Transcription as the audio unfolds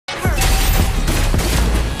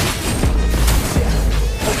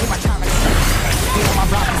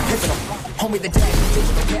the dash,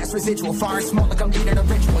 digital gas residual, far and smoke like I'm leading a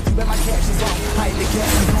ritual. You bet my cash is long, I hit the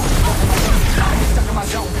gas and on. I'm stuck in my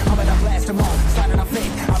zone, I'm gonna blast them all. Sliding on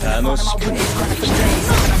faith, I'm in my ways, grinding for days.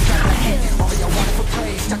 I'm trying to hit, all your wonderful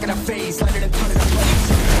praise, stuck in a phase, let it and turn it up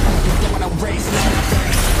place. I'm when I race, now I'm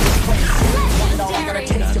face. Want it all, I gotta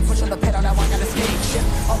taste it, push on the pedal, now I gotta skate. Shit,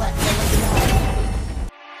 all that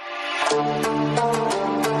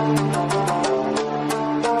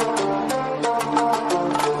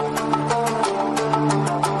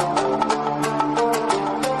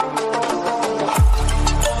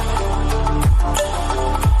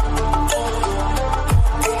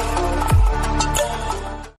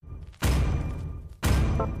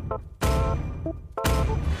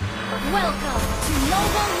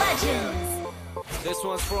This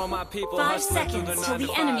one's for all my people. 5 seconds till the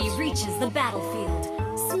enemy reaches the battlefield.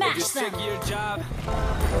 Smash them. Sick of your job.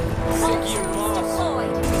 Sick of your boss.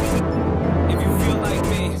 Deployed. If you feel like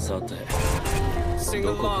me, sing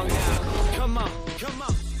along now. Come on, come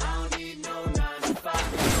on. I don't need no 9 to 5.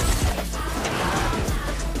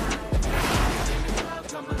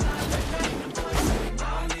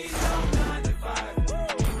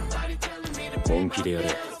本気でやれ。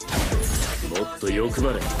もっと欲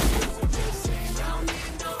張れ。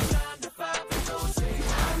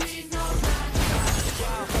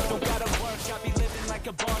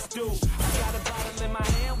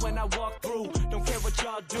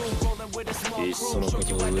いっそのこ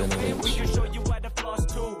と上の連中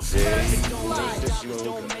全員殺してしまお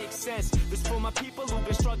うか。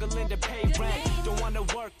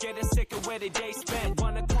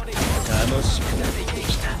楽しくなって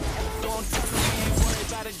きた。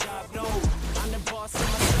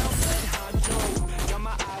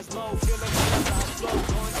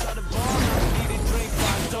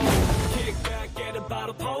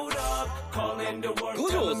五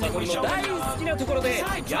条悟の大好きなところで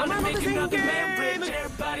山手線ゲーム。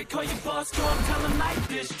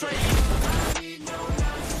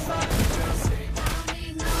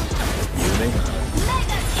夢が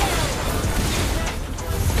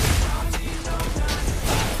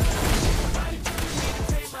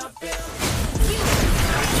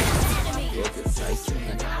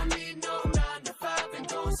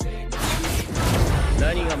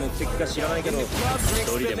何が目的か知らないけど、一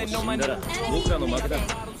人でも死んだら僕らの負けだ。好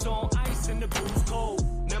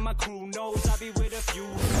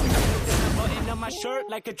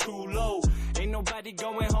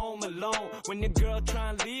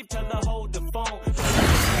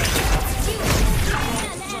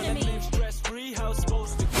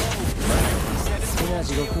きな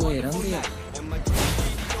地獄を選んでやる。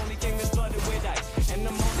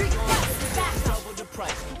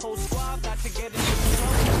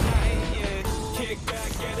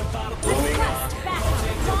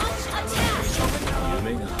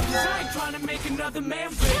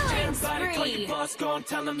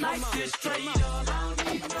Killing spree.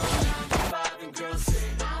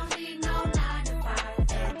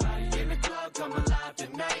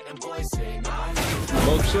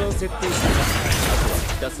 Mokshou 設定したら、あとはひ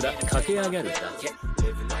たすら駆け上がるだけ。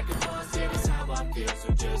そ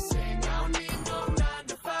のこ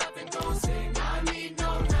とを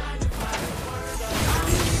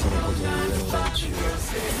上の連中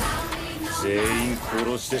全員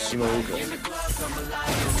殺してしまおうか。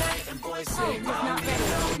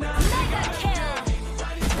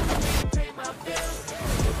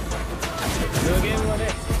無限はね、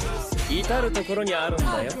至るところにあるん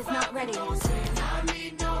だよ。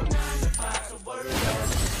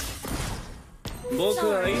僕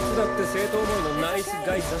はいつだって生徒思いのナイス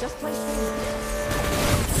ガイさ。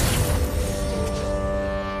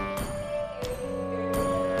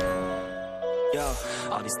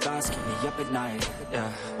All these thoughts keep me up at night.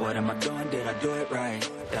 Yeah, what am I doing? Did I do it right?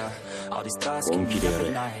 Yeah, all these thoughts keep me up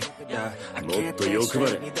at night. Yeah, I can't think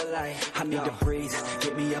straight, need the light. I need to breathe,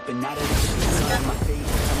 get me up and out of the sheets. On my feet,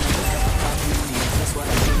 that's what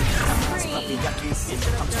I need. I'm nice, puppy, I can't see.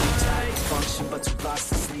 I'm too tired to function, but too lost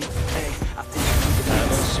to sleep. Hey, I think I need a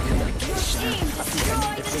medication. I think I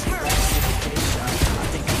need to figure out medication. I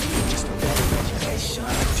think I need just a better education.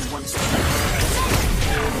 Do you understand?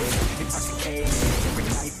 Intoxicated, every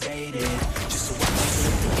night faded. Just so I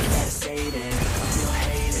can feel devastated. I feel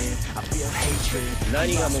hated, I feel hatred.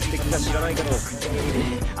 何が目的か知らないけど。I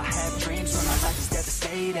have dreams when my life is devastated.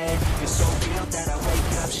 faded. You're so real that I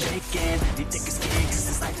wake up shaking. You think it's scared cause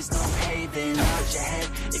this life is no haven. Nod your head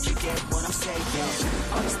if you get what I'm saying.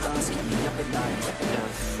 All these thoughts keep me up at night,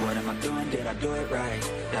 yeah. What am I doing, did I do it right,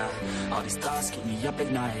 yeah. All these thoughts keep me up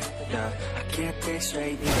at night, yeah. I can't think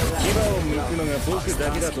straight, need a light, yeah. All these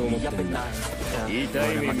thoughts keep me up at night, yeah.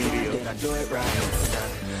 What am I doing, did I do it right,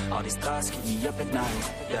 yeah. All these thoughts keep me up at night,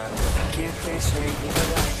 yeah. I can't think straight, need a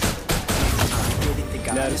light. I really think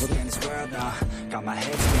I understand this world now. Got my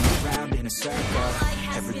head spinning around in a circle.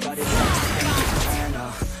 Everybody likes to think it's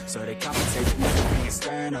eternal, so they compensate with everything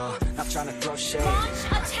external. Not trying to throw shade,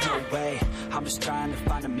 no way. I'm just trying to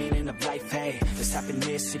find the meaning of life. Hey, there's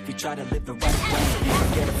happiness if you try to live the right way.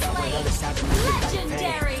 Forget about what others have to live.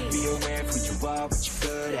 Hey, be aware of who you are, what you're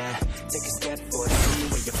good at. Take a step forward, see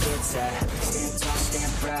where your foot's at. Stand tall,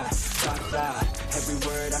 stand proud, talk loud. Every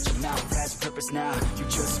word out your mouth has purpose now. You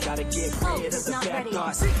just gotta get rid of the bad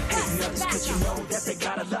thoughts. Hating others cause you know that they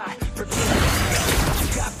got a lot. Forget it, you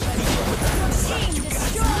got plenty of what you got.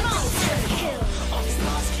 All these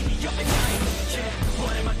thoughts keep me up at night, yeah.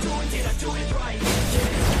 What am I doing, did I do it right,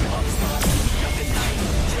 yeah. All these thoughts keep me up at night,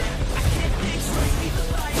 yeah. I can't think straight, need the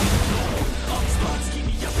light. All these thoughts keep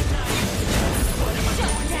me up at night, yeah. What am I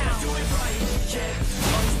doing, did I do it right,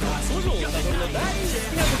 yeah. All these thoughts keep me up at night,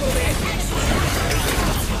 yeah. I can't think straight, need the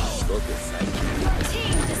light. Your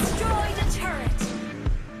team destroyed a turret.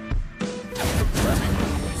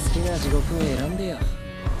 好きな地獄を選んでよ。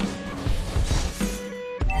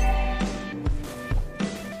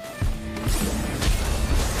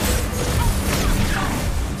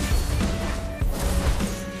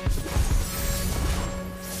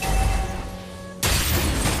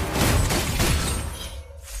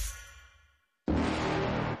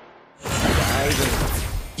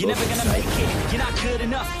You're never gonna make it, you're not good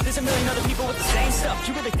enough. There's a million other people with the same stuff.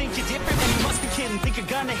 You really think you're different, then you must be kidding. Think you're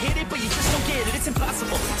gonna hit it, but you just don't get it. It's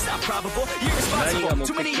impossible, it's not probable, you're irresponsible.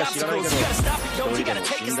 Too many obstacles, you gotta stop it, yo. You gotta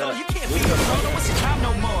take it slow, you can't be alone. Don't waste your time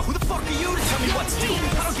no more. Who the fuck are you to tell me what to do?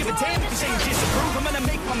 I don't give a damn if you say you disapprove. I'm gonna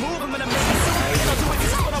make my move, I'm gonna make it soon. And I'll do it cause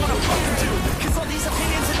it's what I wanna fucking do. Cause all these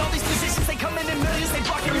opinions and all these positions, they come in millions, they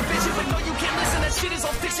block your vision. But no, you can't listen, that shit is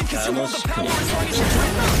all fiction. Cause you hold the power as long as you're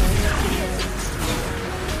dreaming.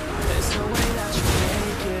 There's no way that you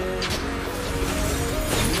make it.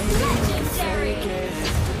 Legendary.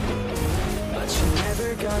 But you're never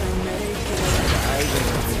gonna make it.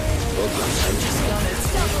 I'm just gonna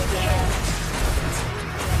take that.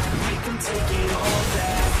 Make them take it all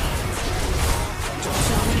back. Don't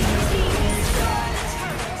tell me you believe that.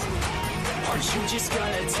 Aren't you just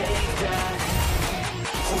gonna take that?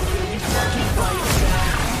 Or will you fucking fight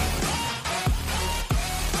back?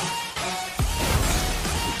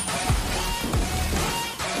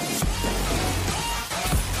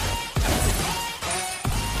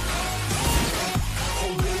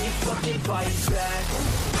 Fight back.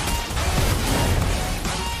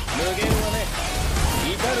 無限はね、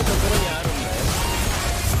至るところにあるんだよ。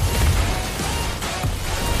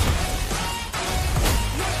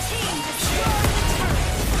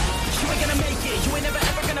You ain't gonna make it, you ain't never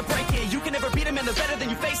ever gonna break it. You can never beat them and they're better than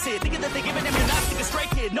you face it. Thinking that they're giving them, you're not thinking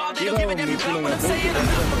straight, kid. No, they don't give a damn, you got what I'm saying. I'm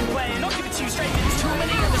not fucking playing, I'll give it to you straight. There's too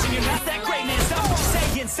many others and you're not that great, man. Stop what you're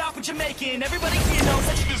saying, stop what you're making. Everybody here knows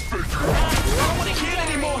that you just fake. I don't wanna hear it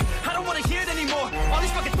anymore, I don't wanna hear it anymore. All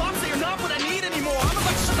these fucking thoughts, they are not what I need anymore. I'm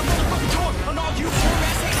about to shut the motherfucking door on all you poor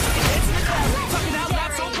ass haters with your heads in the clouds. Talking out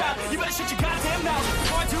loud so proud, you better shut your goddamn mouth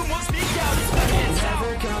before I do more speak out. It's my hands out.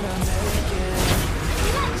 Never gonna make it.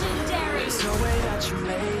 Legendary. There's no way that you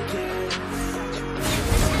make it.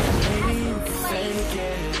 Maybe you can fake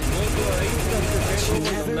it, but you're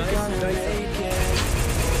never gonna make it.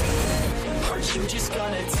 Aren't you just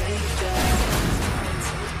gonna take that?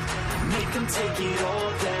 Make them take it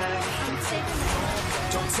all back.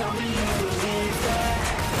 Don't tell me you